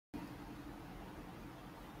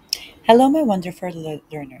Hello, my wonderful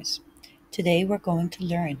learners. Today we're going to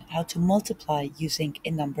learn how to multiply using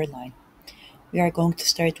a number line. We are going to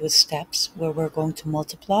start with steps where we're going to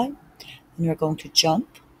multiply, then we're going to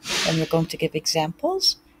jump, then we're going to give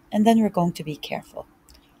examples, and then we're going to be careful.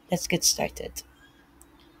 Let's get started.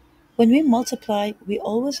 When we multiply, we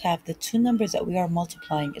always have the two numbers that we are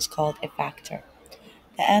multiplying is called a factor.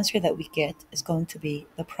 The answer that we get is going to be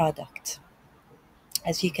the product.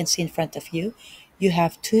 As you can see in front of you, you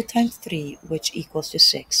have 2 times 3, which equals to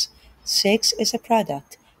 6. 6 is a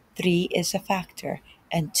product, 3 is a factor,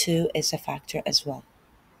 and 2 is a factor as well.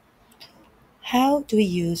 How do we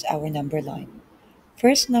use our number line?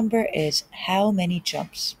 First number is how many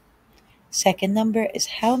jumps. Second number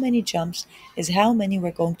is how many jumps is how many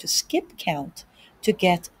we're going to skip count to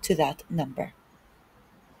get to that number.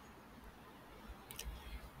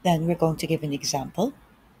 Then we're going to give an example.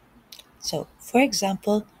 So, for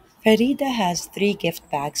example, Farida has 3 gift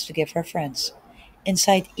bags to give her friends.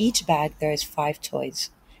 Inside each bag, there is 5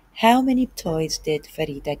 toys. How many toys did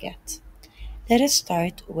Farida get? Let us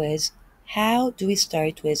start with how do we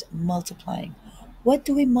start with multiplying? What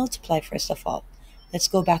do we multiply first of all? Let's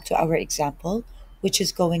go back to our example, which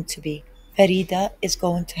is going to be Farida is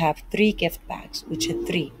going to have 3 gift bags, which is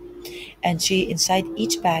 3. And she inside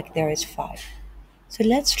each bag there is 5. So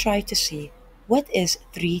let's try to see what is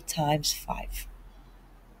 3 times 5.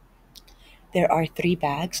 There are 3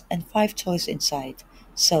 bags and 5 toys inside.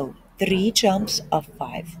 So 3 jumps of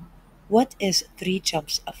 5. What is 3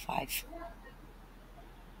 jumps of 5?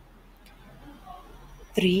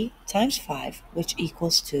 3 times 5, which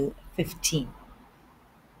equals to 15.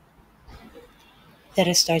 Let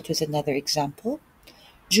us start with another example.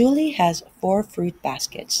 Julie has 4 fruit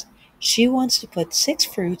baskets. She wants to put 6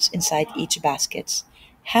 fruits inside each basket.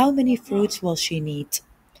 How many fruits will she need?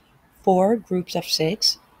 4 groups of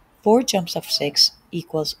 6, 4 jumps of 6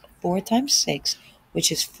 equals 4 times 6,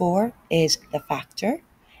 which is 4 is the factor,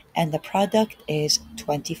 and the product is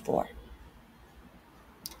 24.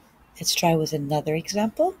 Let's try with another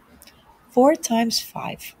example. 4 times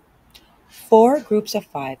 5. 4 groups of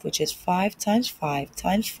 5, which is 5 times 5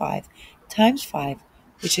 times 5 times 5,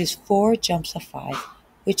 which is 4 jumps of 5,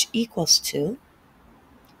 which equals to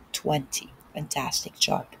 20. Fantastic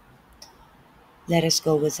job. Let us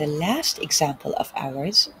go with the last example of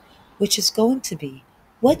ours, which is going to be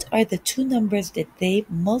what are the two numbers that they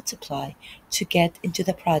multiply to get into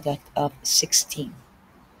the product of 16?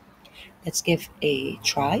 Let's give a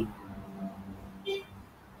try.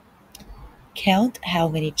 Count how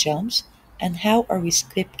many jumps and how are we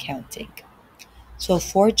skip counting. So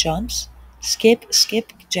 4 jumps, skip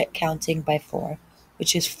counting by 4,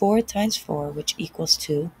 which is 4 times 4, which equals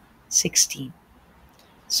to 16.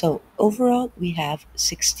 So overall, we have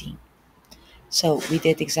 16. So we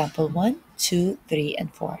did example 1, 2, 3,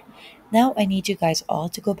 and 4. Now I need you guys all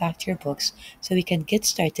to go back to your books so we can get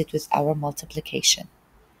started with our multiplication.